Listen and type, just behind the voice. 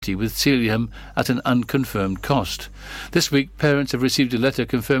with Celium at an unconfirmed cost. This week, parents have received a letter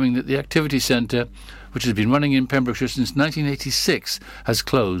confirming that the activity centre, which has been running in Pembrokeshire since 1986, has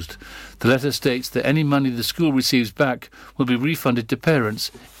closed. The letter states that any money the school receives back will be refunded to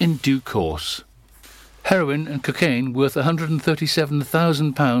parents in due course. Heroin and cocaine worth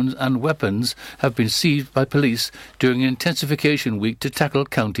 £137,000 and weapons have been seized by police during an intensification week to tackle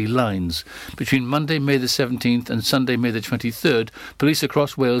county lines. Between Monday, May the 17th and Sunday, May the 23rd, police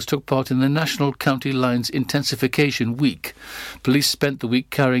across Wales took part in the National County Lines Intensification Week. Police spent the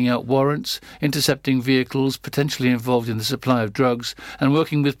week carrying out warrants, intercepting vehicles potentially involved in the supply of drugs and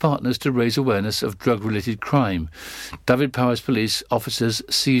working with partners to raise awareness of drug-related crime. Dyfed-Powys police officers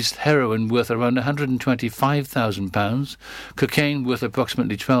seized heroin worth around £125,000, cocaine worth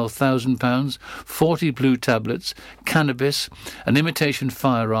approximately £12,000, 40 blue tablets, cannabis, an imitation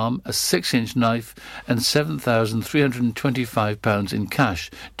firearm, a 6-inch knife and £7,325 in cash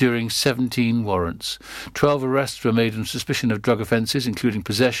during 17 warrants. 12 arrests were made on suspicion of drug offences, including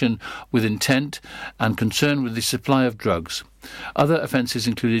possession with intent and concern with the supply of drugs. Other offences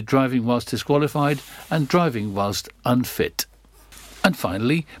included driving whilst disqualified and driving whilst unfit. And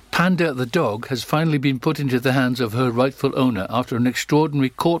finally, Panda the dog has finally been put into the hands of her rightful owner after an extraordinary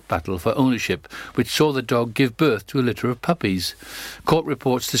court battle for ownership, which saw the dog give birth to a litter of puppies. Court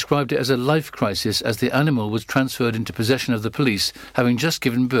reports described it as a life crisis as the animal was transferred into possession of the police, having just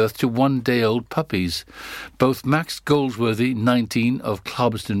given birth to one-day-old puppies. Both Max Goldsworthy, 19, of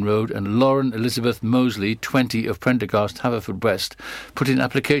Clarbeston Road, and Lauren Elizabeth Mosley, 20, of Prendergast, Haverfordwest, put in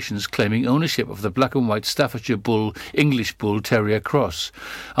applications claiming ownership of the black and white Staffordshire Bull, English Bull Terrier cross.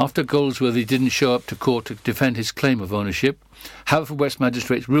 After Goldsworthy didn't show up to court to defend his claim of ownership, Haverfordwest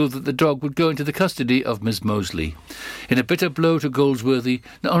magistrates ruled that the dog would go into the custody of Ms Mosley. In a bitter blow to Goldsworthy,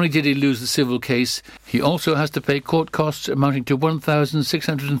 not only did he lose the civil case, he also has to pay court costs amounting to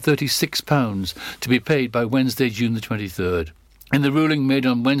 £1,636 to be paid by Wednesday, June the 23rd. In the ruling made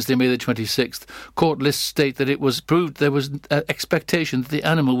on Wednesday, May the 26th, court lists state that it was proved there was an expectation that the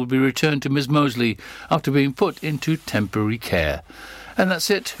animal would be returned to Ms Mosley after being put into temporary care. And that's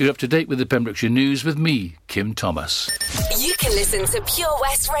it. You're up to date with the Pembrokeshire News with me, Kim Thomas. You can listen to Pure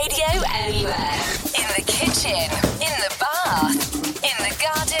West Radio anywhere. In the kitchen, in the bath, in the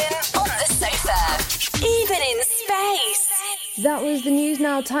garden, on the sofa, even in space. That was the news.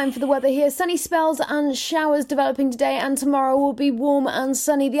 Now time for the weather here. Sunny spells and showers developing today, and tomorrow will be warm and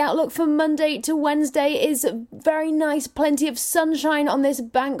sunny. The outlook from Monday to Wednesday is very nice. Plenty of sunshine on this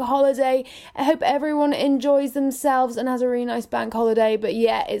bank holiday. I hope everyone enjoys themselves and has a really nice bank holiday. But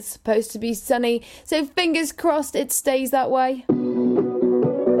yeah, it's supposed to be sunny, so fingers crossed it stays that way.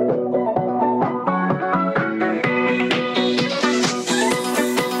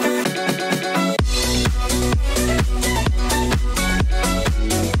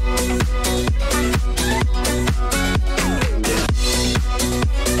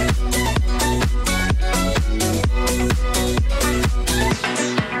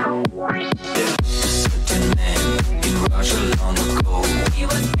 He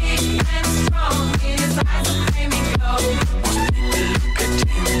was big and strong, in his eyes a flaming glow.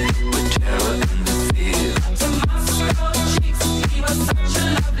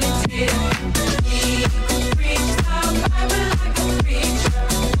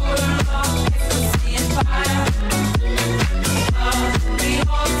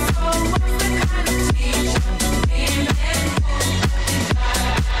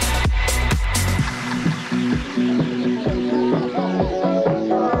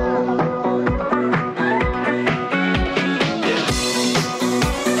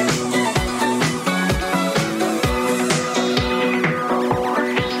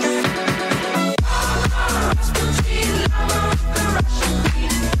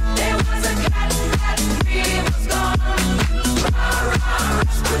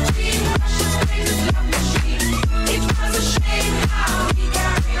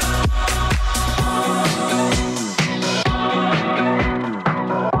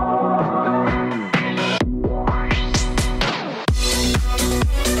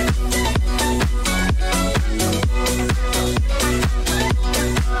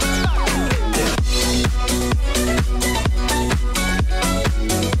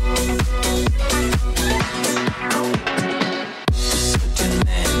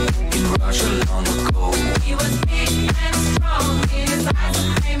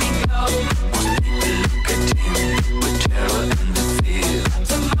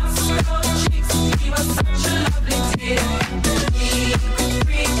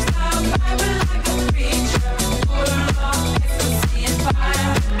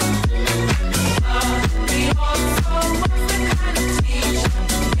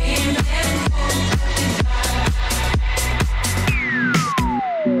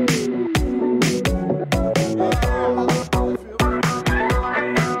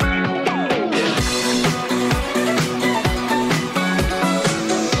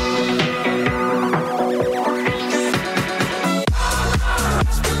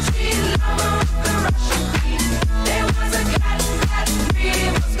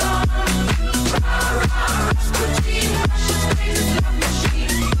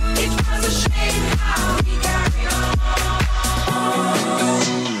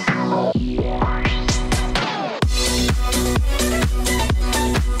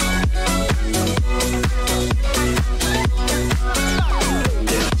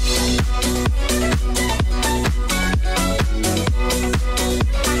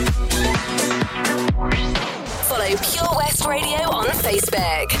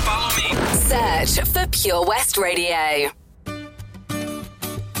 search for Pure West Radio.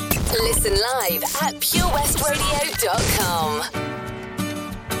 Listen live at purewestradio.com.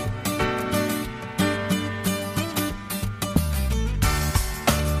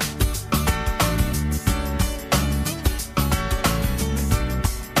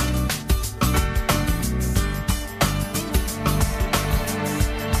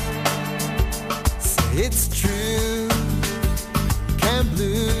 It's true, can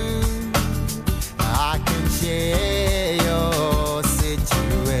blue, I can share your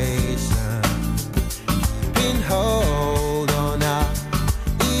situation. Been hold on our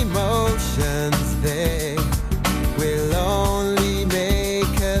emotions, they will only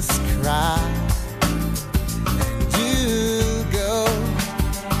make us cry. And you go,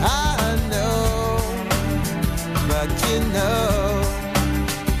 I know, but you know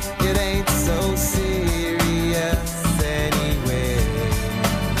it ain't so serious anyway.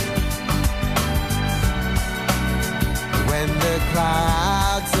 When the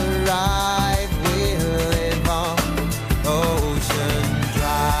clouds arrive, we'll live on ocean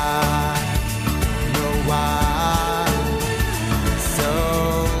drive. Know why so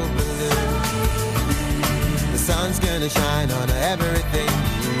blue? The sun's gonna shine on everything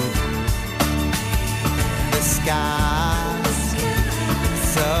you do. The sky's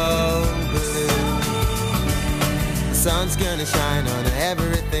so blue. The sun's gonna shine on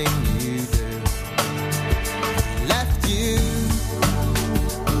everything you do. Left you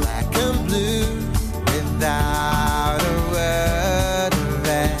black and blue without a word of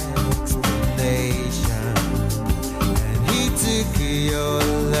explanation. And he took your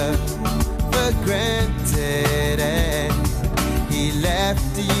love for granted, and he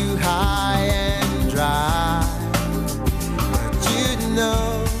left you high and dry. But you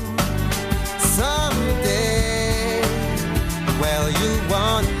know someday, well, you'll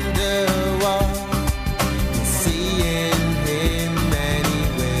wonder what you see in him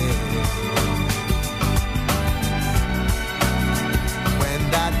anyway. When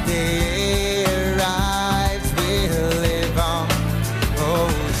that day arrives, we'll live on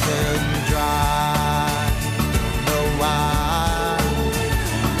ocean drive. Don't know why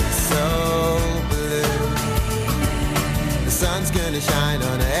so blue. The sun's gonna shine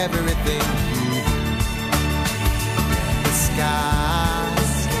on everything you do. The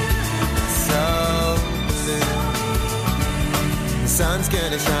sky's so blue. The sun's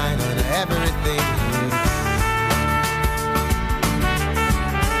gonna shine on everything you do.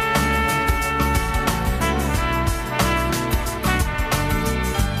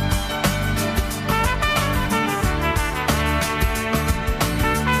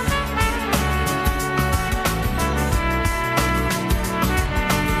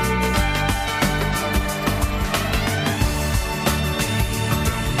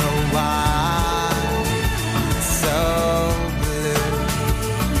 Know why so blue?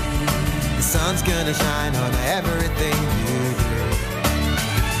 The sun's gonna shine on everything you do.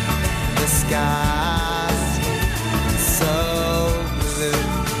 The sky's so blue.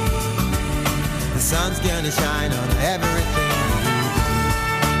 The sun's gonna shine on everything you do.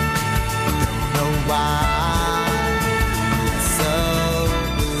 Don't know why so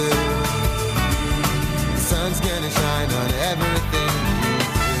blue. The sun's gonna shine on everything you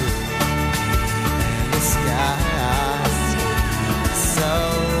do. And the sky's so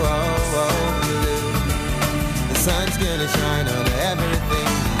blue. The sun's gonna shine on everything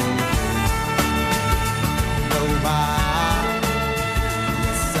you do. Know why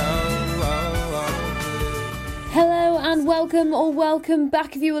so blue. Hello and welcome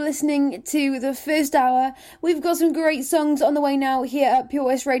back if you were listening to the first hour. We've got some great songs on the way now here at Pure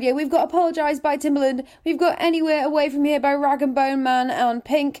West Radio. We've got Apologise by Timbaland, we've got Anywhere Away From Here by Rag and Bone Man and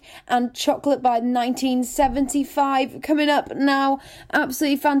Pink, and Chocolate by 1975 coming up now.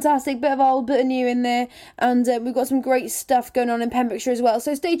 Absolutely fantastic, bit of old, bit of new in there, and we've got some great stuff going on in Pembrokeshire as well,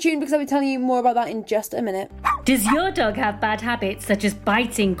 so stay tuned because I'll be telling you more about that in just a minute. Does your dog have bad habits such as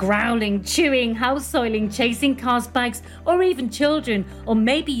biting, growling, chewing, house soiling, chasing cars, bikes, or even children? Or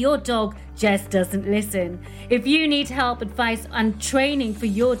maybe your dog just doesn't listen? If you need help, advice and training for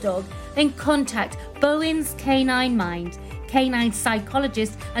your dog, then contact Bowen's Canine Mind. Canine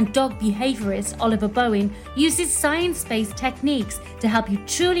psychologist and dog behaviourist Oliver Bowen uses science-based techniques to help you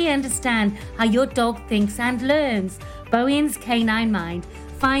truly understand how your dog thinks and learns. Bowen's Canine Mind.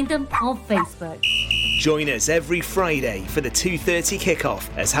 Find them on Facebook. Join us every Friday for the 2:30 kickoff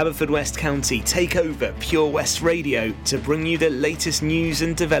as Haverfordwest County take over Pure West Radio to bring you the latest news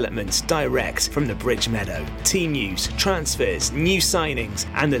and developments direct from the Bridge Meadow. Team news, transfers, new signings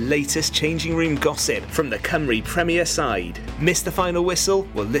and the latest changing room gossip from the Cymru Premier side. Miss the final whistle?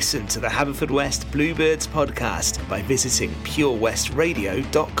 Well, listen to the Haverfordwest Bluebirds podcast by visiting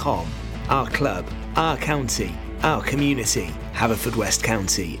purewestradio.com. Our club, our county, our community. Haverfordwest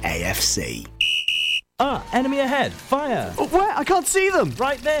County AFC. Ah, enemy ahead. Fire. Oh, where? I can't see them.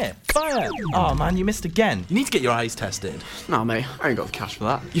 Right there. Fire. Oh, man, you missed again. You need to get your eyes tested. Nah, mate, I ain't got the cash for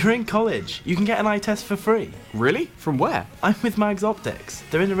that. You're in college. You can get an eye test for free. Really? From where? I'm with Mags Optics.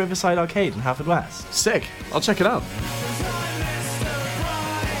 They're in the Riverside Arcade in Haverfordwest. Sick. I'll check it out.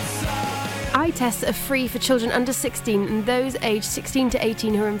 Eye tests are free for children under 16 and those aged 16 to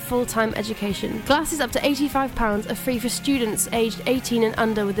 18 who are in full-time education. Glasses up to £85 are free for students aged 18 and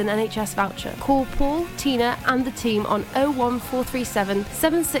under with an NHS voucher. Call Paul, Tina and the team on 01437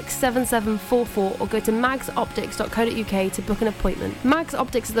 767744 or go to magsoptics.co.uk to book an appointment. Mags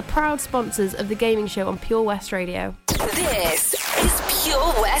Optics are the proud sponsors of the gaming show on Pure West Radio. This is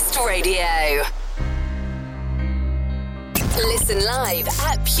Pure West Radio. Listen live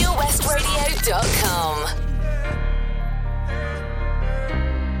at purewestradio.com.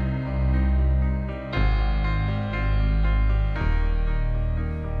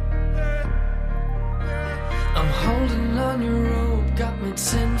 I'm holding on your rope, got me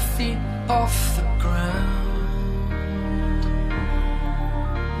 10 feet off the ground.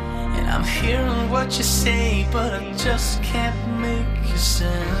 And I'm hearing what you say, but I just can't make you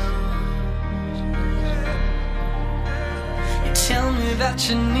sound. Tell me that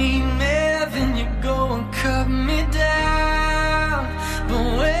you need me, then you go and cut me down.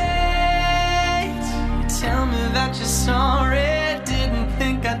 But wait, you tell me that you're sorry, didn't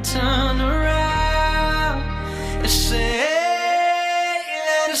think I'd turn around. You say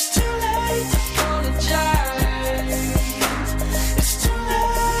that it's too late to apologize. It's too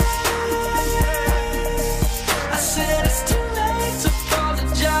late. I said it's too late to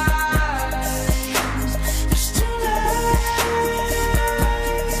apologize. It's too late.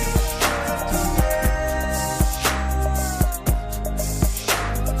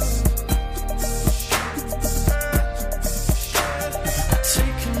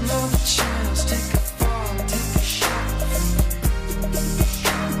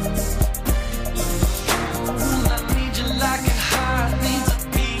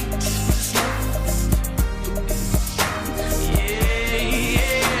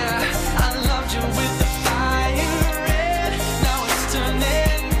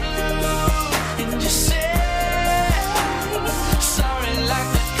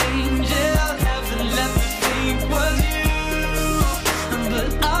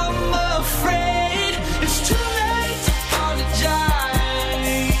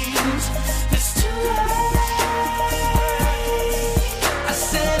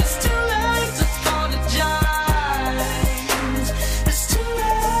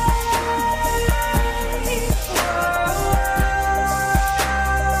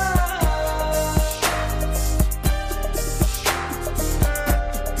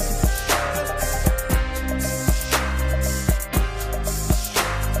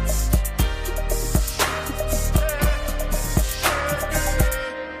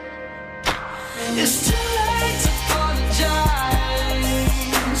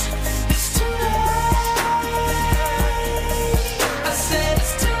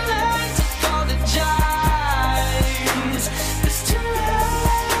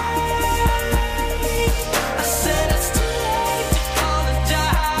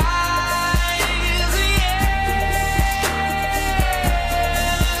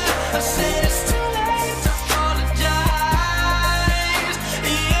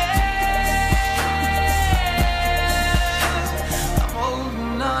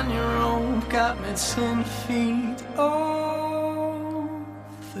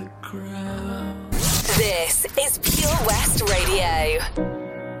 This is Pure West Radio.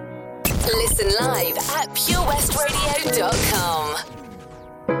 Listen live at purewestradio.com.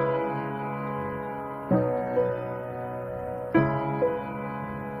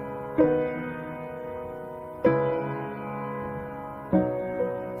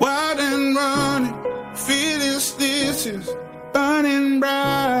 Wild and running, feeling stitches, burning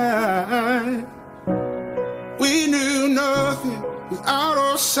bright. We knew nothing was out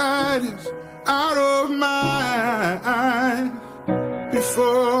of sight, out of mind.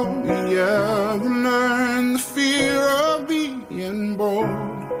 Before we ever learned the fear of being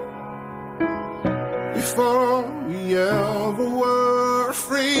born. Before we ever were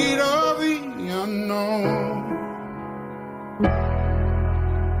afraid of the unknown. alone.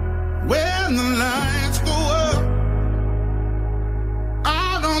 When the lights go up,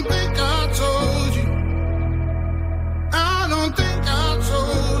 I don't think I told you. I don't think I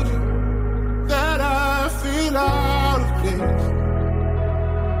told you that I feel out of place.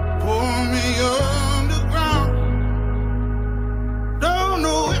 Pull me underground. Don't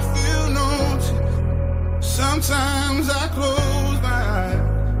know if you notice. Sometimes I close my eyes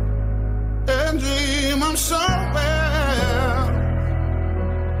and dream I'm somewhere,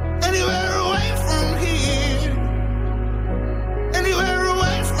 anywhere away from here, anywhere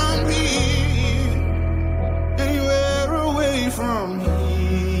away from here, anywhere away from here.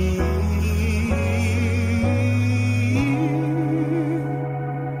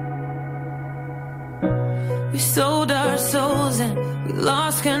 We sold our souls and we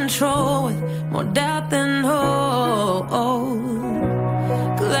lost control with more doubt than hope.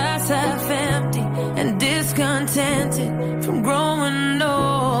 Glass half empty and discontented from growing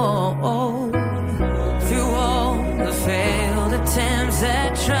old. Through all the failed attempts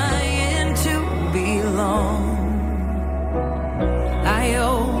at trying to belong, I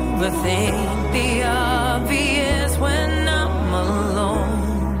overthink the obvious when I'm alone.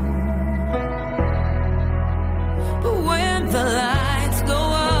 But when the lights go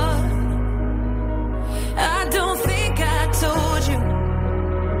up, I don't think I told you.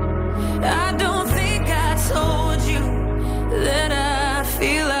 I don't think I told you that I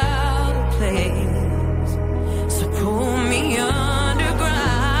feel out of place. So pull me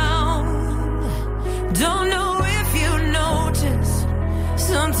underground. Don't know if you notice.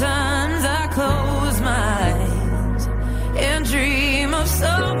 Sometimes I close my eyes and dream of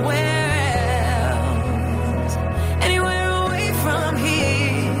somewhere else, anywhere away from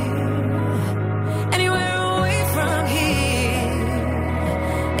here, anywhere away from here,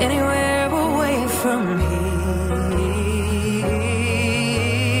 anywhere away from here.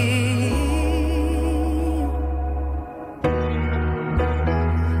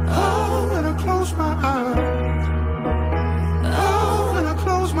 Oh, when I close my eyes. Oh, when I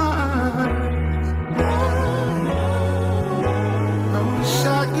close my eyes. I wish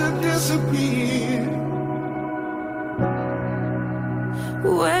I could disappear.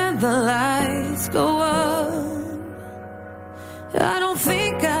 When the lights go up, I don't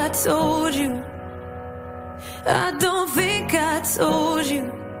think I told you. I don't think I told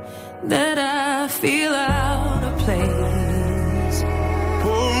you that I feel out of place.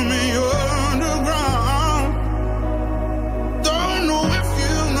 Pull me underground. Don't know if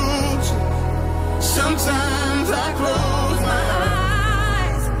you notice. Sometimes I close my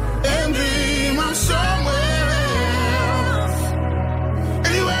eyes and dream I'm somewhere else,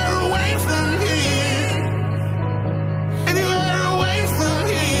 anywhere away from here, anywhere away from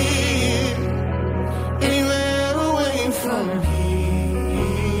here, anywhere away from here.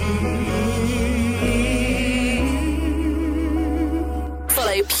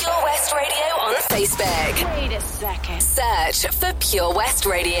 Follow Pure West Radio on Facebook. Wait a second. Search for Pure West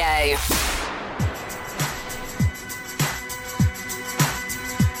Radio.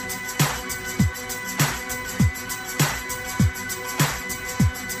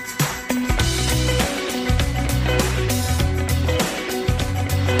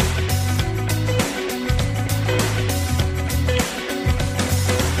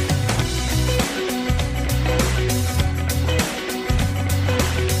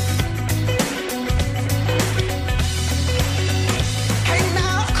 Hey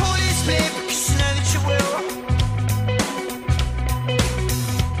now, call it split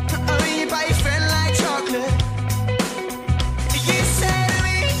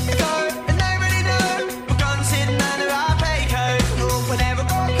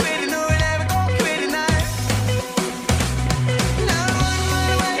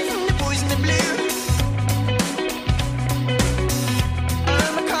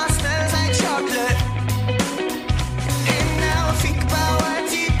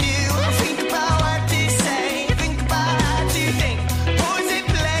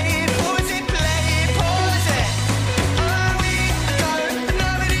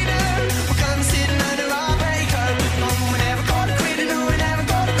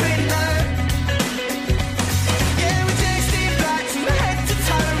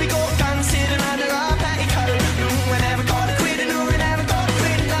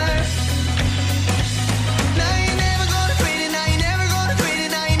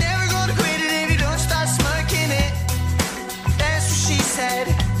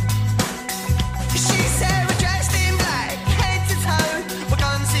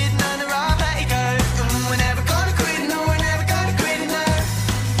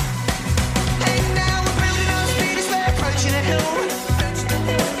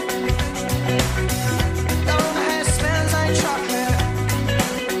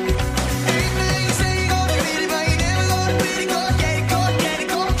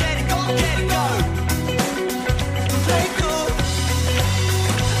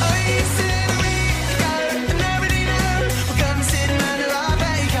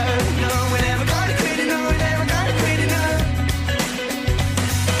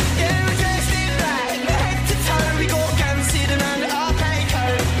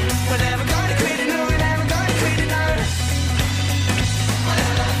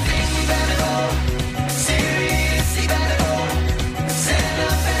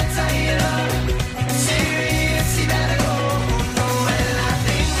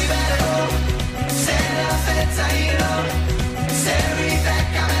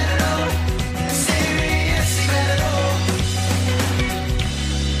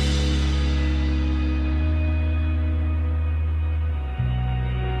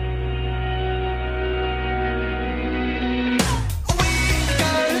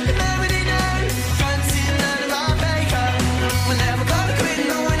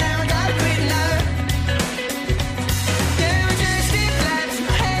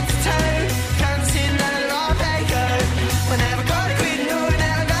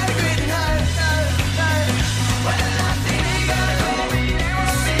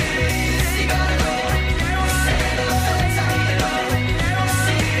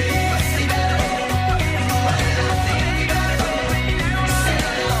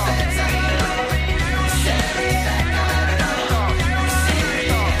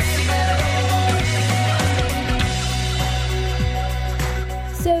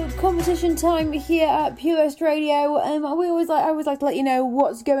time here at Pure West Radio. I always like to let you know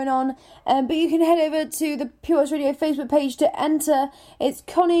what's going on. But you can head over to the Pure West Radio Facebook page to enter. It's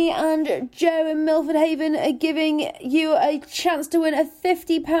Connie and Joe in Milford Haven are giving you a chance to win a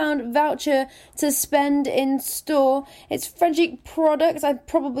 £50 voucher to spend in store. It's Frenchic products. I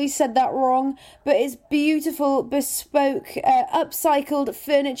probably said that wrong, but it's beautiful, bespoke, upcycled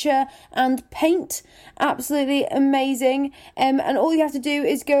furniture and paint. Absolutely amazing. And all you have to do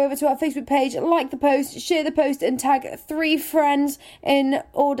is go over to our Facebook page, like the post, share the post and tag 3 friends in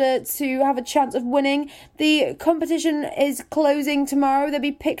order to have a chance of winning. The competition is closing tomorrow. They'll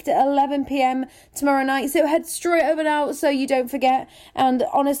be picked at 11 p.m. tomorrow night, so head straight over now so you don't forget. And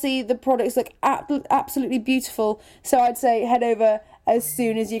honestly, the products look absolutely beautiful, so I'd say head over as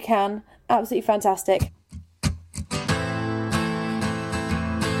soon as you can. Absolutely fantastic.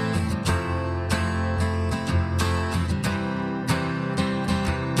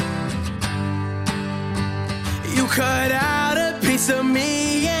 You cut out a piece of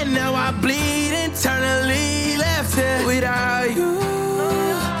me and now I bleed internally, left here without you,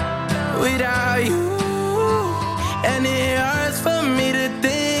 without you. And it hurts for me to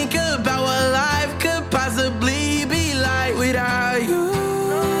think about what life could possibly be like without you,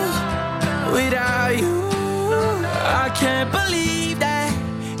 without you. I can't believe that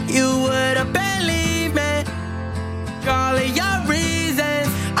you would have believed me. All of your reasons,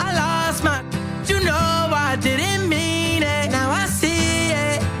 I lost my, you know I didn't mean it. Now I see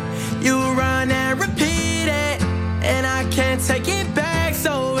it. You run and repeat it, and I can't take it back.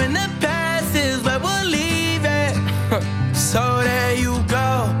 So in the past is where we'll leave it. So there you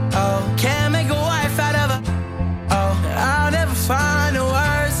go. Oh, can't make a wife out of her. Oh, I'll never find the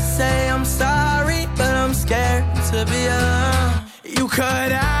words to say I'm sorry, but I'm scared to be alone. You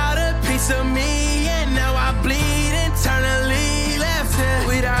cut out a piece of me, and now I bleed internally, left here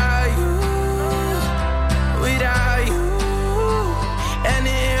without you, without you. And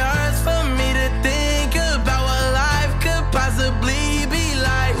it hurts for me to think about what life could possibly be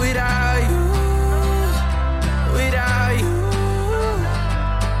like without you, without you.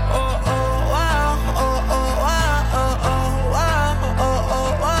 Oh, oh, wow, oh, oh, wow, oh, oh, wow, oh,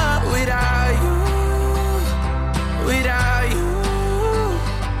 oh, wow. Without you, without you.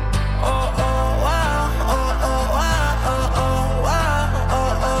 Oh, oh, wow, oh, oh, wow, oh, oh, wow,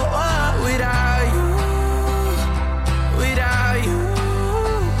 oh, oh, wow. Without you, without you.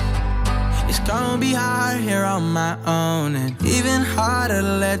 It's gonna be hard here on my own, and even harder to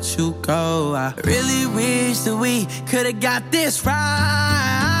let you go. I really wish that we could've got this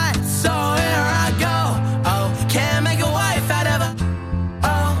right. So here I go. Oh, can't make a wife out of her.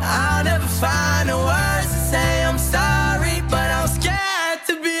 Oh, I'll never find the words to say I'm sorry, but I'm scared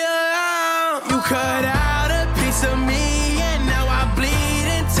to be alone. You cut out a piece of me, and now I bleed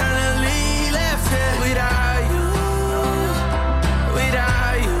internally, left here without you,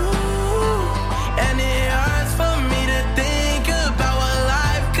 without you. And it hurts for me to think about what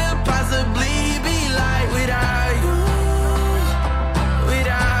life could possibly be like without you,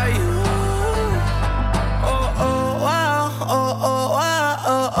 without you. Oh, oh, wow, oh, oh, wow,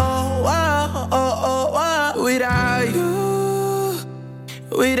 oh, oh, wow, oh, oh, wow. Without you,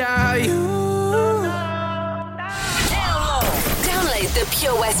 without you. Download the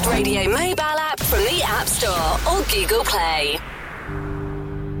Pure West Radio mobile app from the App Store or Google Play.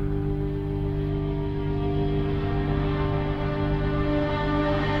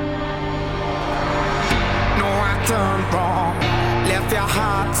 No, I done wrong, left your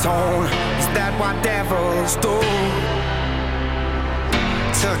heart torn. Is that what devils do?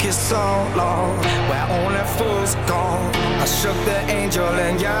 Took you so long, where only fools go. I shook the angel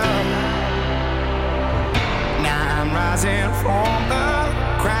in you. Now I'm rising from the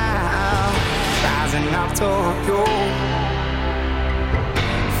crowd, rising up to you.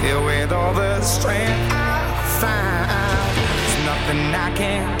 Filled with all the strength I find, there's nothing I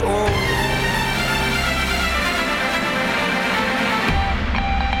can't do.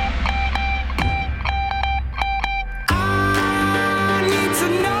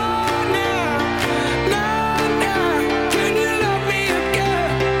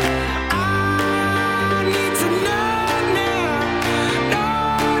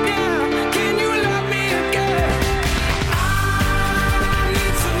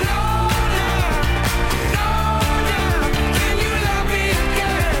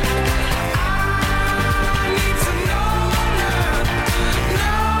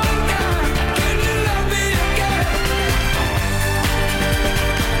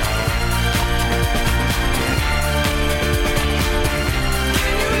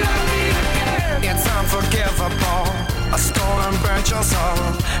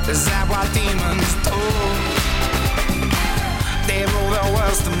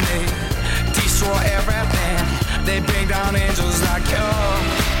 they bring down angels like you.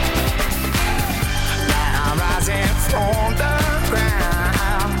 Now I'm rising from the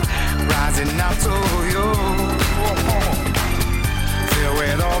ground, rising up to you. Filled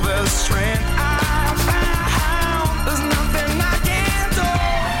with all the strength I found, there's nothing I can't do.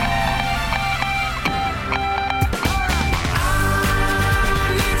 I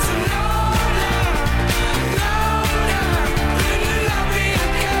need to know now, can you love me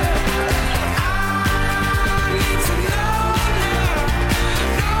again? I need to know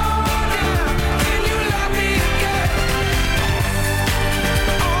now, can you love me again?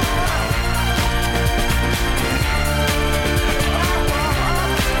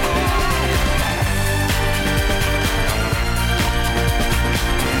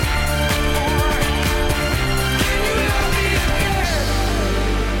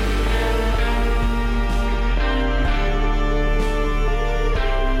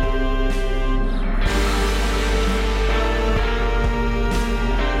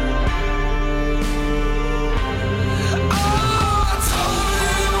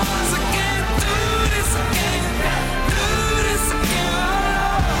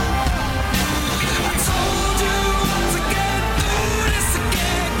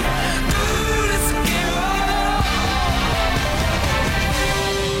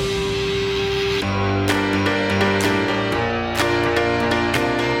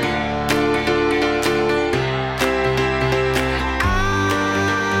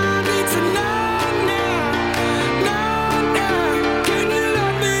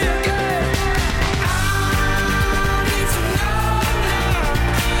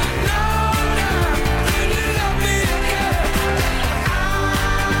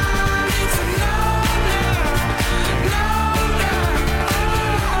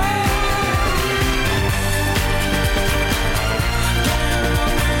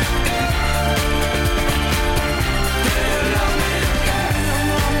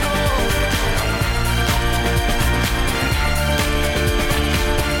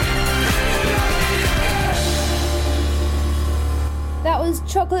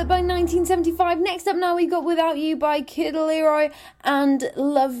 Chocolate by 1975. Next up now we got Without You by Kid Leroy and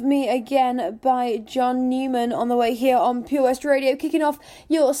Love Me Again by John Newman on the way here on Pure West Radio, kicking off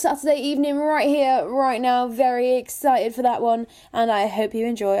your Saturday evening right here, right now. Very excited for that one and I hope you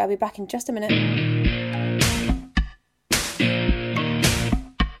enjoy. I'll be back in just a minute.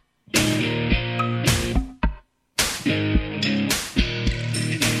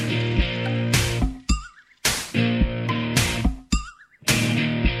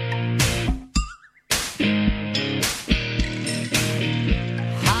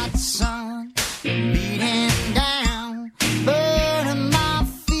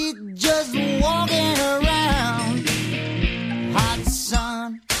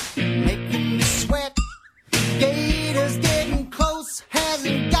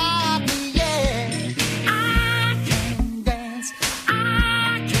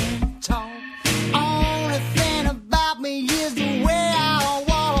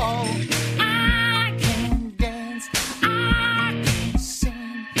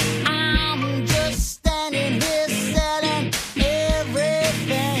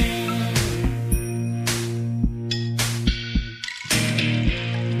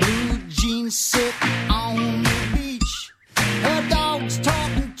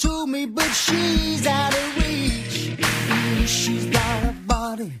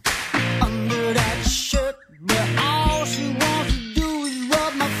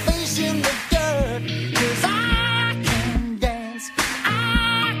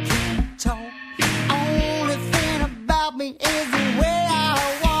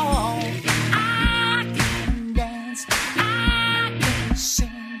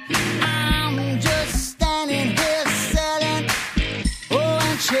 I'm just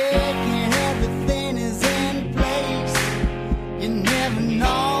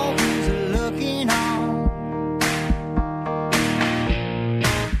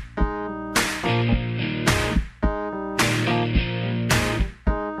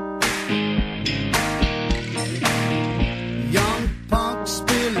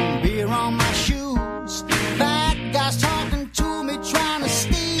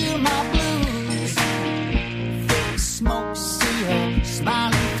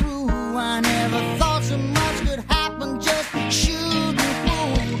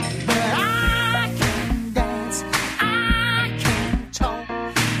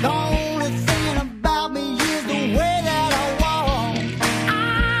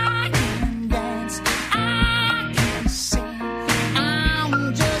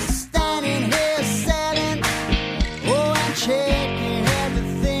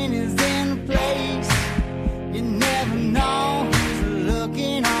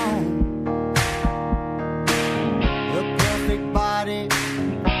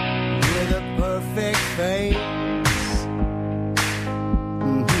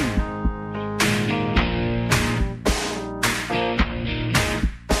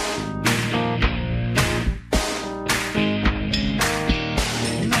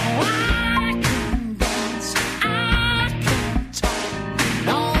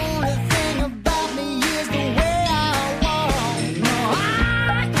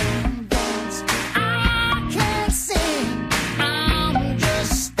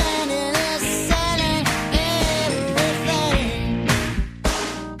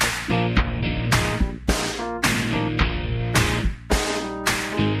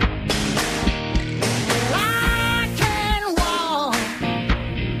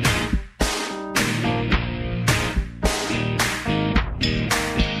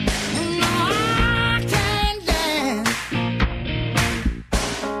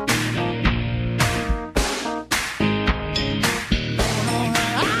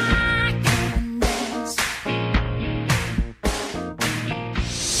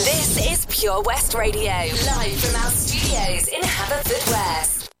This is Pure West Radio, live from our studios in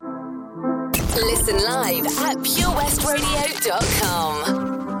Haverfordwest. Listen live at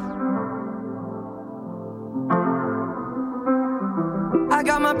purewestradio.com. I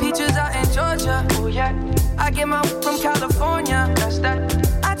got my peaches out in Georgia, oh yeah. I get my from California, that's that.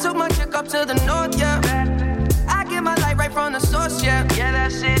 I took my chick up to the north, yeah. I get my light right from the source, yeah. Yeah,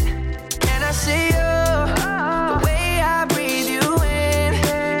 that's it. And I see you, the way I breathe you in.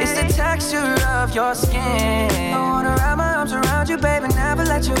 It's the texture of your skin. I wanna wrap my arms around you, baby, never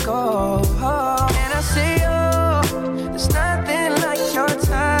let you go. And I see you, there's nothing like your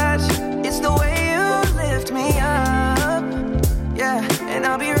touch. It's the way you lift me up, yeah. And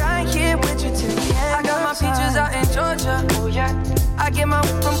I'll be right here with you till the end. I got my peaches out in Georgia, oh yeah. I get my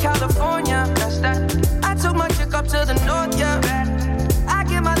from California, that's that. I took my chick up to the north, yeah. I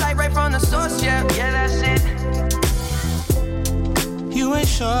get my light right from the source, yeah. Yeah, that's it. You ain't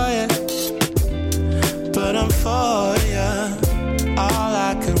sure yet, but I'm for ya. All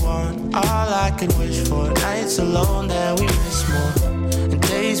I could want, all I could wish for. Nights alone that we miss more, and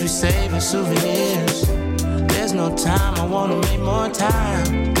days we save as souvenirs. There's no time, I wanna make more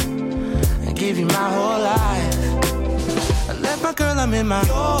time and give you my whole life. I left my girl, I'm in my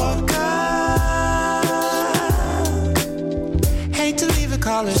Yorker. Hate to leave it,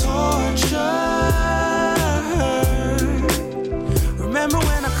 call it torture. Remember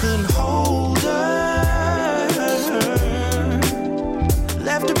when I couldn't hold her?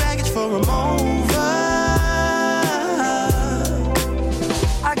 Left her baggage for a mover.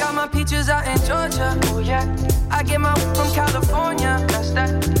 I got my peaches out in Georgia, oh yeah. I get my from California, that's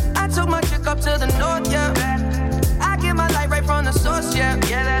that. I took my chick up to the north, yeah. I get my light right from the source, yeah.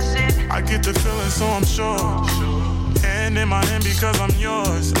 Yeah, that's it. I get the feeling, so I'm sure. Hand in my hand because I'm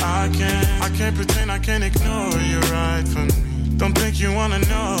yours. I can't pretend, I can't ignore you right from me. Don't think you wanna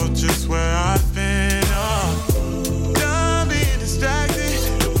know just where I've been. Oh, done being distracted.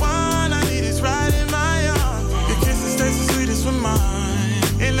 The one I need is right in my arms. Your kisses taste the sweetest with mine,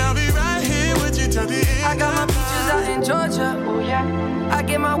 and I'll be right here with you till the end. I got my peaches out in Georgia, oh yeah. I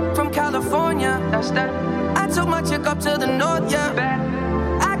get my from California, that's that. I took my chick up to the north, yeah.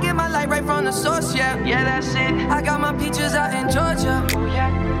 I get my light right from the source, yeah. Yeah, that's it. I got my peaches out in Georgia, oh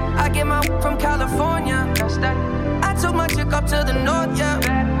yeah. I get my from California, that's that. I took my chick up to the north, yeah.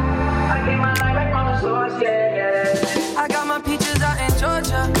 I get my light right from the source, yeah, yeah. I got my peaches out in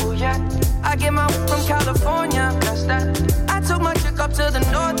Georgia, oh yeah. I get my from California, that's that. I took my chick up to the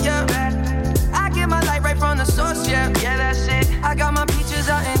north, yeah. I get my light right from the source, yeah. Yeah, that's it. I got my peaches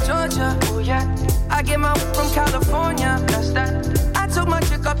out in Georgia, oh yeah. I get my from California, that's that. I took my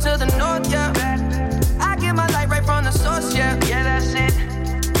chick up to the north, yeah. I get my light right from the source, yeah. Yeah, that's it.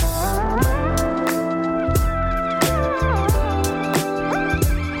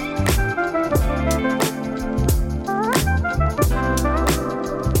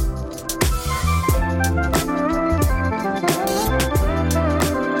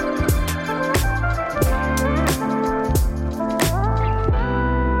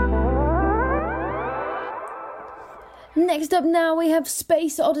 Next up now we have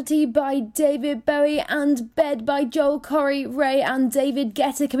Space Oddity by David Bowie and Bed by Joel Corey, Ray and David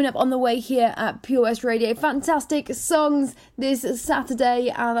Guetta coming up on the way here at Pure West Radio. Fantastic songs this Saturday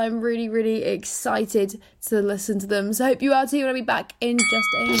and I'm really, really excited to listen to them. So I hope you are too. I'll be back in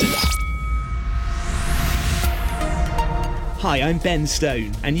just a minute. Hi, I'm Ben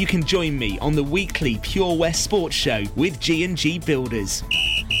Stone, and you can join me on the weekly Pure West Sports Show with G&G Builders.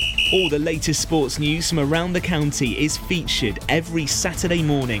 All the latest sports news from around the county is featured every Saturday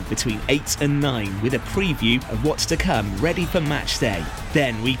morning between 8 and 9 with a preview of what's to come ready for match day.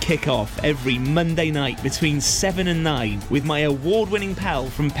 Then we kick off every Monday night between 7 and 9 with my award-winning pal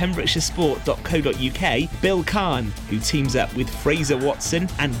from PembrokeshireSport.co.uk, Bill Kahn, who teams up with Fraser Watson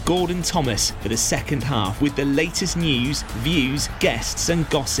and Gordon Thomas for the second half with the latest news, views, guests and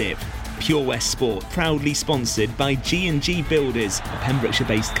gossip. Pure West Sport, proudly sponsored by G&G Builders, a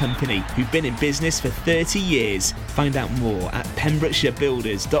Pembrokeshire-based company who've been in business for 30 years. Find out more at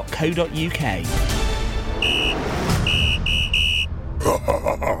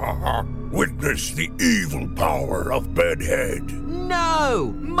pembrokeshirebuilders.co.uk. Witness the evil power of Bedhead.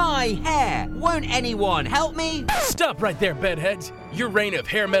 No! My hair! Won't anyone help me? Stop right there, Bedheads. Your reign of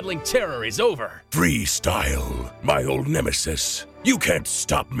hair-meddling terror is over. Freestyle, my old nemesis. You can't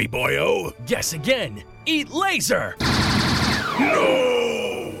stop me, boyo. Guess again. Eat laser!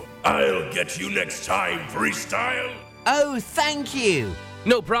 No! I'll get you next time, Freestyle. Oh, thank you.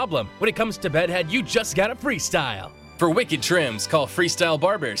 No problem. When it comes to Bedhead, you just gotta freestyle. For wicked trims, call Freestyle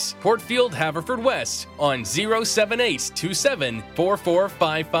Barbers, Portfield, Haverfordwest on 07827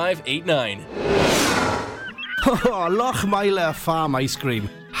 445589. Oh, Lochmeyler Farm Ice Cream.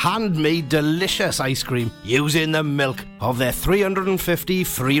 Handmade delicious ice cream using the milk of their 350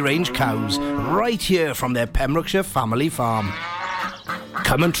 free-range cows right here from their Pembrokeshire family farm.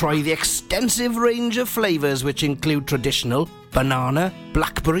 Come and try the extensive range of flavours which include traditional, banana,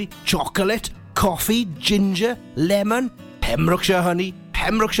 blackberry, chocolate, coffee, ginger, lemon, Pembrokeshire honey,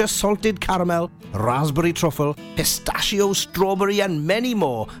 Pembrokeshire salted caramel, raspberry truffle, pistachio, strawberry and many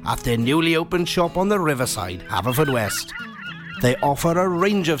more at their newly opened shop on the Riverside, Haverfordwest. They offer a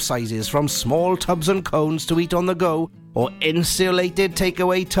range of sizes from small tubs and cones to eat on the go or insulated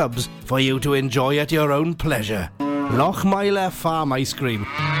takeaway tubs for you to enjoy at your own pleasure. Lochmeyler Farm Ice Cream.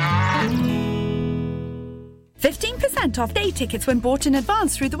 15% off day tickets when bought in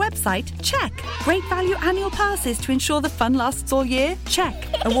advance through the website? Check. Great value annual passes to ensure the fun lasts all year? Check.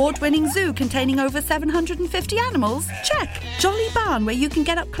 Award-winning zoo containing over 750 animals? Check. Jolly barn where you can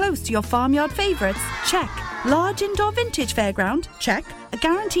get up close to your farmyard favourites? Check. Large indoor vintage fairground? Check. A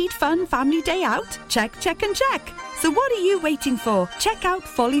guaranteed fun family day out? Check, check and check. So what are you waiting for? Check out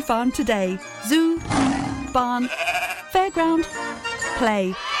Folly Farm today. Zoo, barn, fairground,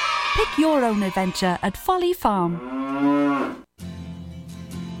 play. Pick your own adventure at Folly Farm.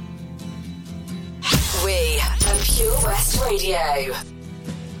 We are Pure West Radio.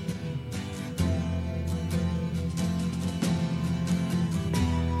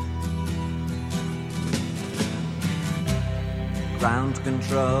 Ground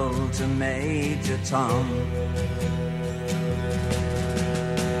control to Major Tom.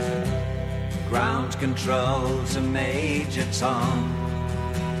 Ground control to Major Tom.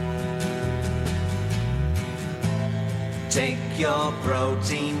 Take your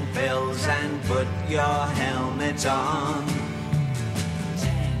protein pills and put your helmet on.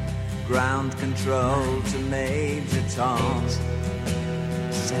 Ground control to Major Tom.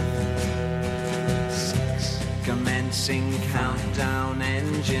 7, 6. Commencing countdown,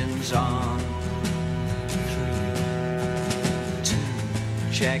 engines on. 3, 2.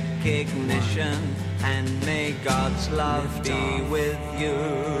 Check ignition and may God's love be with you.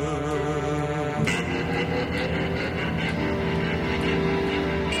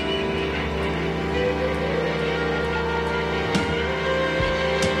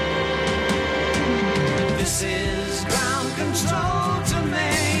 This is ground control to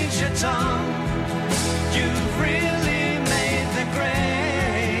Major Tom. You've really made the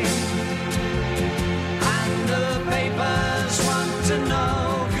grade, and the papers want to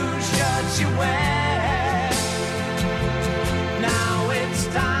know whose shirts you wear. Now it's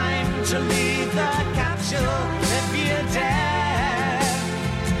time to leave the capsule if you dare.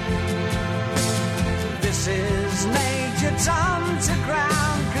 This is Major Tom to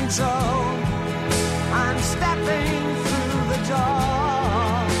ground control. I'm stepping through the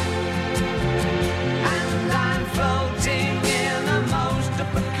door, and I'm floating in a most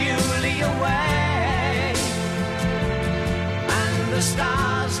peculiar way, and the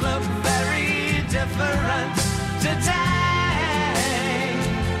stars look very different today,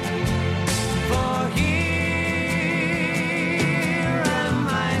 for here am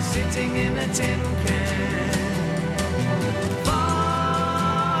I sitting in a tin can.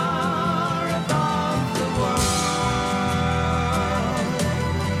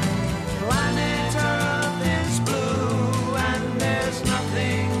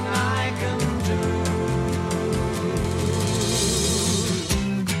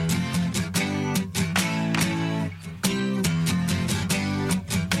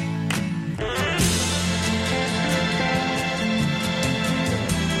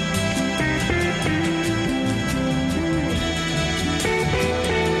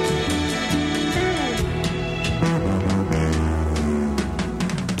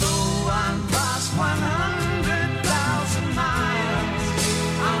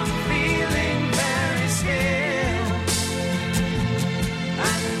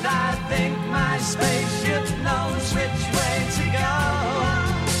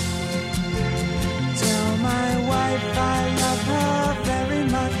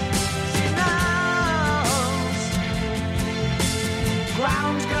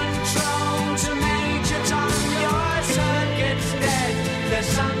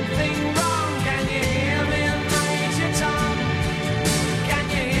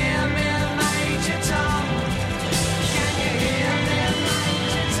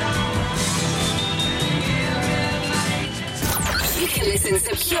 Listen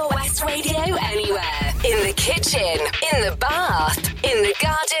to Pure West Radio anywhere. In the kitchen, in the bath, in the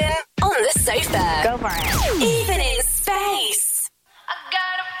garden, on the sofa. Go for it. Even in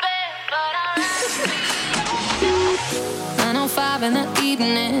in the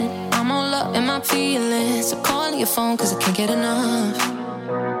evening. I'm all up in my feelings. So call your phone cause I can't get enough.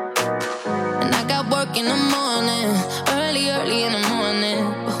 And I got work in the morning, early in the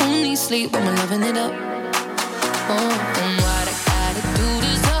morning. But who needs sleep when we're loving it up? Oh, and what I gotta do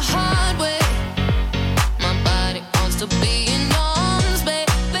this the hard way. My body wants to be in arms, baby.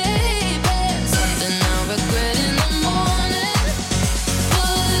 Something I regret in the morning.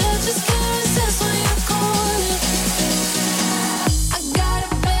 But I just can't resist when you're calling. I got a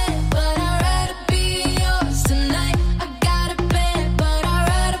bed, but I'd rather be yours tonight. I got a bed, but I'd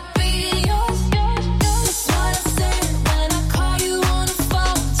rather be yours. That's what I said when I call you on the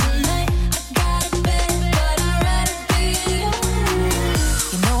phone tonight. I got a bed, but I'd rather be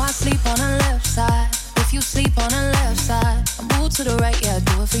yours. You know I sleep on the left side. If you sleep on the left side, I move to the right, yeah, I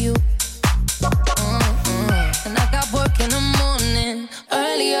do it for you. And I got work in the morning,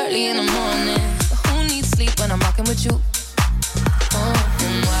 early in the morning. But who needs sleep when I'm rocking with you?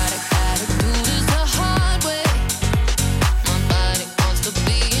 And what I gotta do this the hard way. My body wants to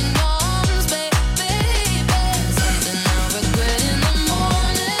be in arms, baby. Something I regret in the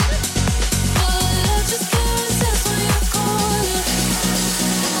morning. But I just can't resist when you're calling.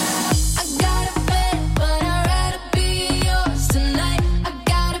 I got a bed, but I'd rather be yours tonight. I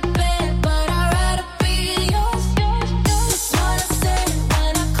got a bed, but I'd rather be yours. That's what I said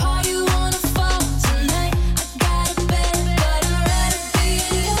when I call you on the phone tonight. I got a bed, but I'd rather be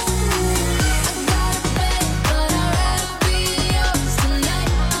yours. I got a bed, but I'd rather be yours tonight.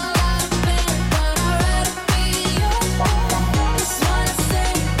 I got a bed, but I'd rather be yours. That's what I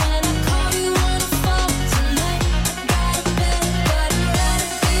said when I call you on the phone tonight. I got a bed, but I'd rather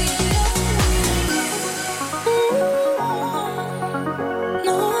be yours.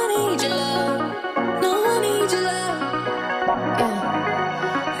 No, I need your love. No, I need your love. Yeah.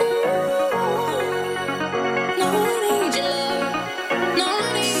 No, I need your love. No, I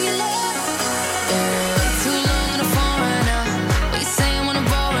need your love. Yeah. Too long on the phone right now. What you saying wanna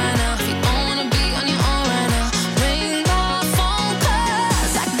roll right now? If you don't wanna be on your own right now, ring my phone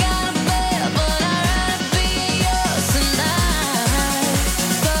 'cause I got a bed, but I'd rather be yours tonight.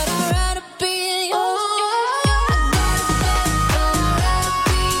 But I'd rather be yours. I got a bed, but I'd rather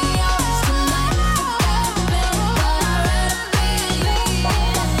be yours tonight. I got a bed, but I'd rather be yours.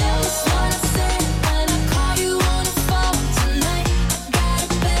 That's what I said when I call you on the phone tonight. I got a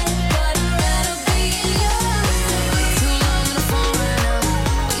bed, but I'd rather be yours. Too long on the phone right now.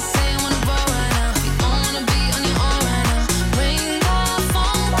 What you saying wanna roll right now? If you don't wanna be on your own right now, ring my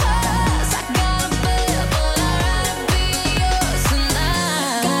phone 'cause I got a bed, but I'd rather be yours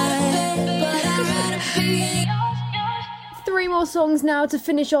tonight. Got a bed, but I'd rather be yours. Three more songs now to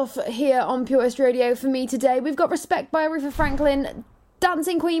finish off here on Pure West Radio for me today. We've got Respect by Aretha Franklin,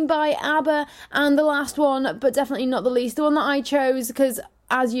 Dancing Queen by ABBA, and the last one, but definitely not the least, the one that I chose, because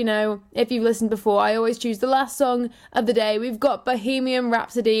as you know, if you've listened before, I always choose the last song of the day. We've got Bohemian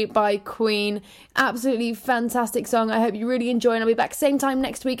Rhapsody by Queen. Absolutely fantastic song. I hope you really enjoy, and I'll be back same time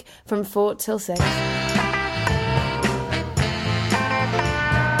next week from 4 till 6.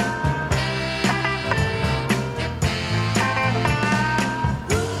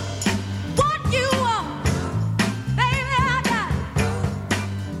 What you want, baby, I got it.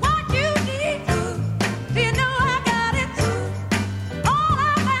 What you need, do you know I got it? All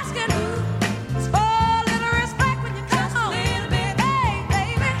I'm asking is for a little respect when you come home. Just a little bit, hey,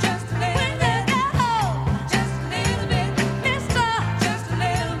 baby, just a little when bit. You get home, just a little bit, mister, just a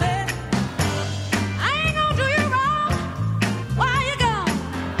little bit. I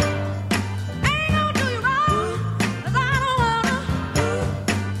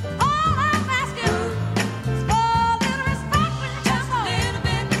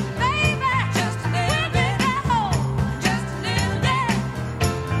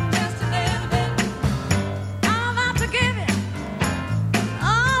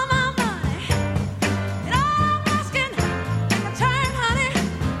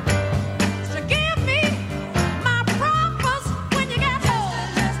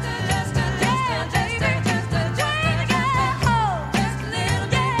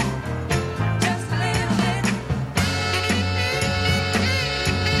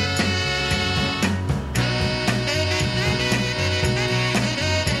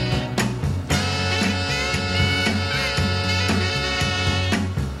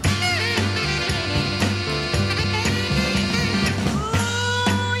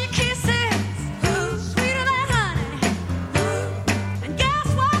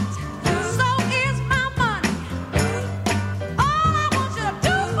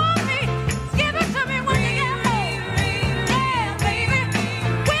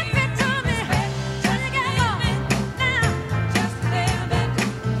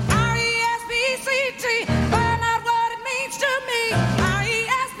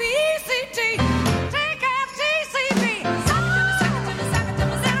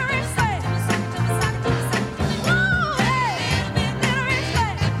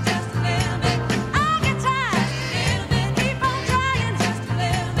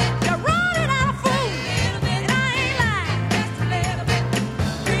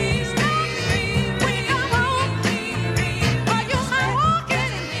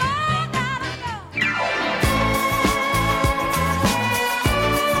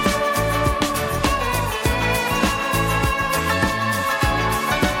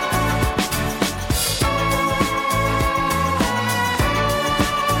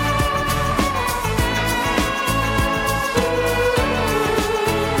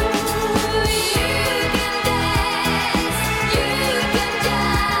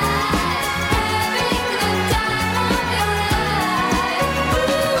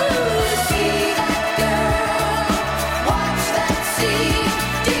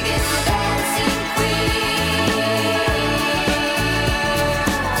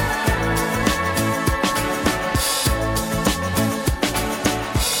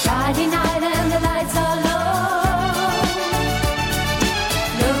Friday night and the lights are low.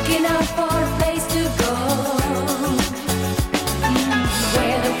 Looking out for a place to go.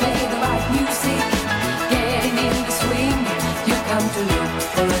 Where they play the right music, getting in the swing. You come to look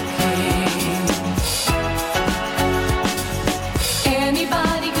for a king.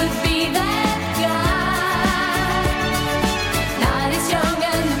 Anybody could be that guy. Night is young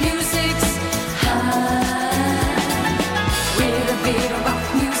and the music's high. With a bit of rock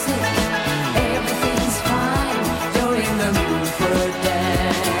music, everything's fine. You're in the mood for a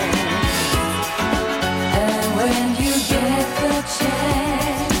dance. And when you get the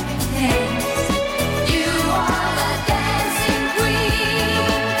chance, you are the dancing queen.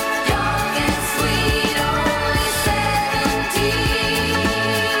 Young and sweet, only 17.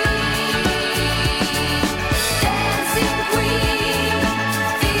 Dancing queen,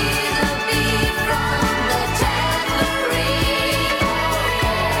 feel the beat from the tambourine.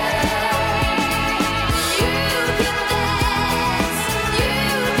 You can dance, you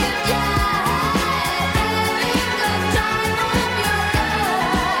can jive, having the time of your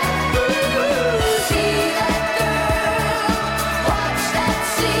life. See that girl, watch that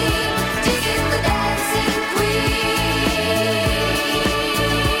scene, digging the dancing queen.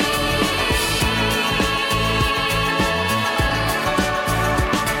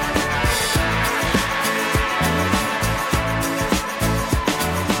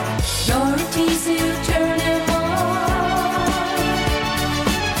 You're a teaser, you turn him on.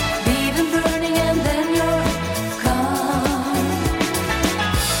 Leave him burning and then you're gone.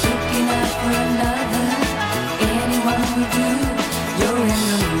 Looking out for another, anyone will do. You're in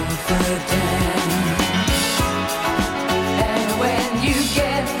the mood for a dance. And when you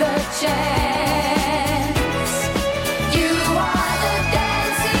get the chance, you are the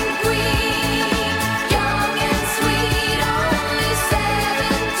dancing queen. Young and sweet, only 17.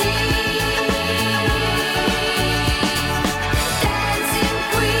 Dancing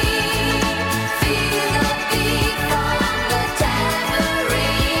queen, feel the beat from the tambourine.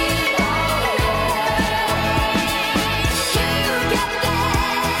 You can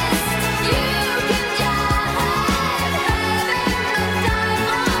dance, you can jive, having the time of your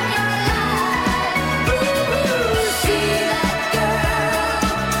life. See that girl,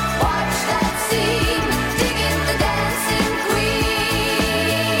 watch that scene, digging the dancing queen.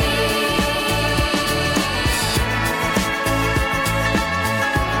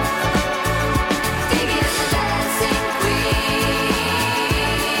 Digging the dancing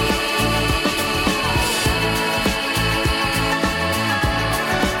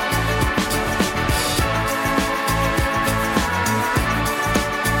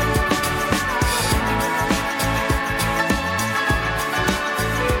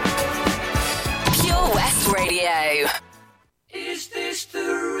Pure West Radio. Is this the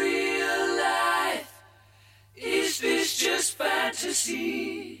real life? Is this just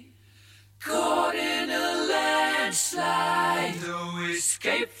fantasy? Caught in a landslide, no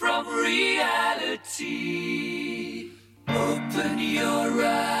escape from reality. Open your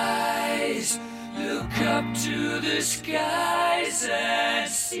eyes, look up to the skies and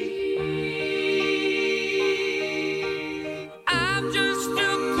see. I'm just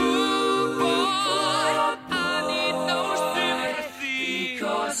a poor boy, I need no sympathy,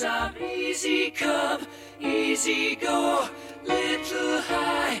 because I'm easy come, easy go, little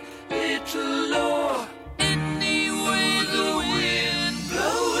high, little low. Any way the wind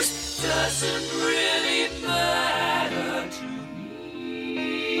blows doesn't really matter to me.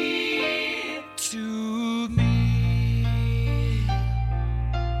 To me.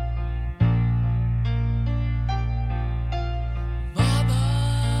 Mama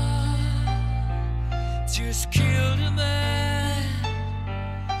just killed a man,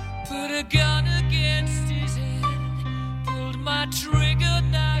 put a gun against his head, pulled my trigger,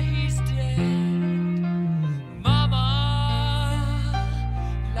 now he's dead. Mama,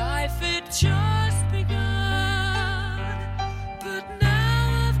 life had just begun, but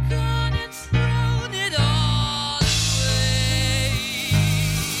now I've gone and thrown it all away.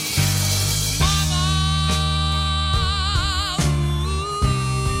 Mama,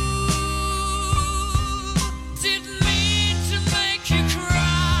 didn't mean to make you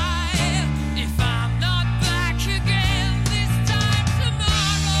cry. If I'm not back again this time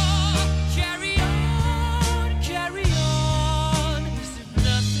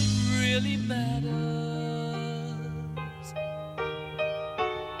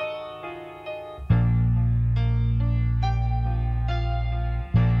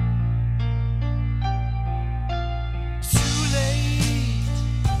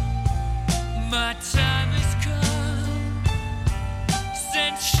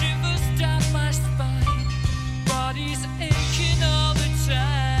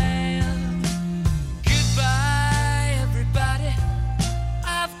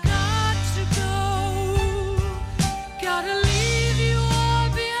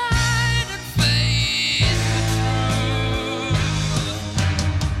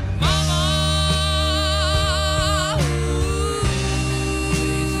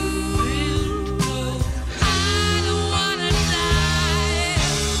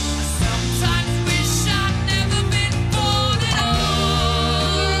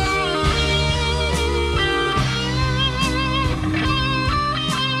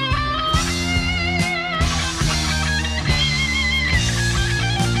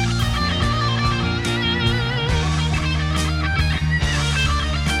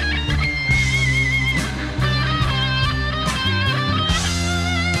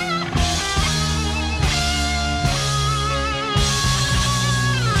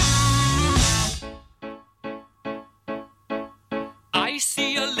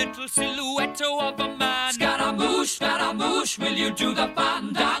little silhouette of a man. Scaramouche, will you do the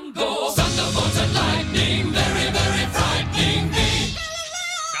fandango? Thunderbolts and lightning, very, very frightening me.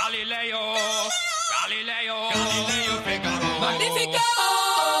 Galileo, Figaro. Magnifico!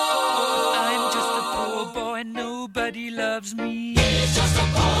 I'm just a poor boy, nobody loves me. He's just a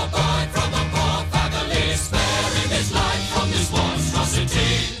poor boy from a poor family, sparing his life from this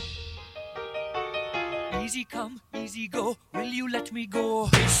monstrosity. Easy come, easy go, will you let me go?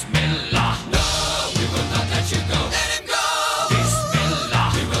 Bismillah, no, we will not let you go. Let him go! Bismillah,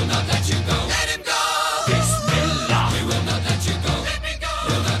 we will not let you go. Let him go! Bismillah, we will not let you go. Let me go!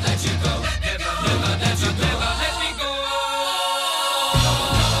 We'll not let you go. Never let you go. Never let me go.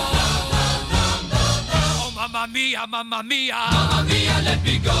 Oh, mamma mia, mamma mia. Mamma mia, let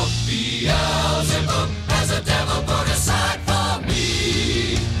me go. Beelzebub has a devil put aside for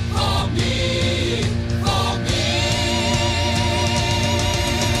me. For me. For me.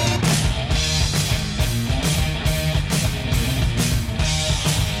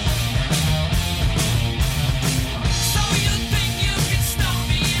 So you think you can stop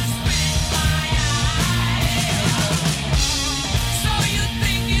me and spit my eye? So you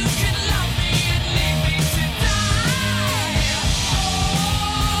think you can love me and leave me to die?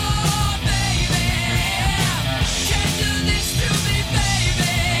 Oh, baby, can't do this to me,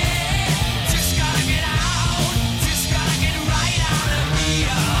 baby. Just gotta get out, just gotta get right out of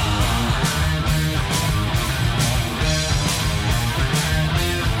here.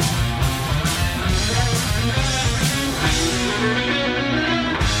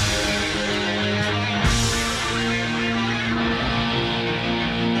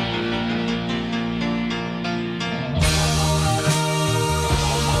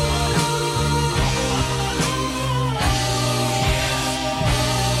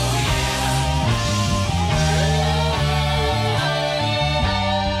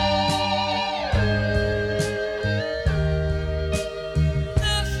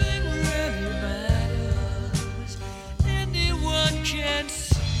 Nothing really matters. Anyone can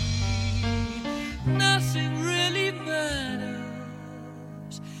see. Nothing really matters.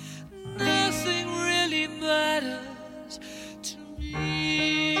 Nothing really matters to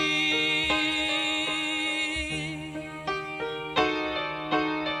me.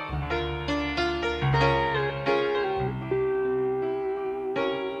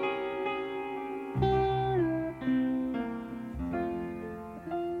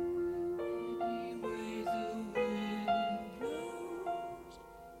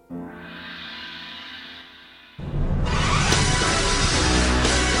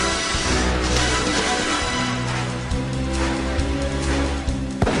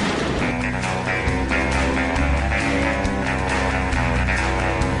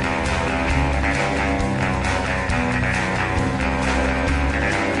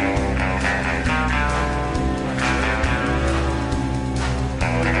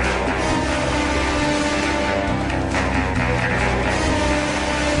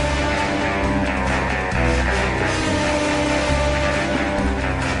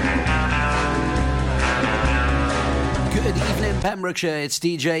 Good evening, Pembrokeshire. It's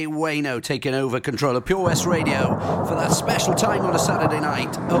DJ Wayno taking over control of Pure West Radio for that special time on a Saturday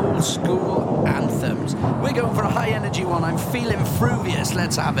night. Old school anthems. We're going for a high energy one. I'm feeling fruvious.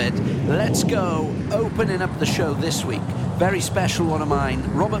 Let's have it. Let's go. Opening up the show this week. Very special one of mine,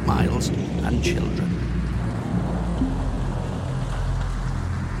 Robert Miles and Children.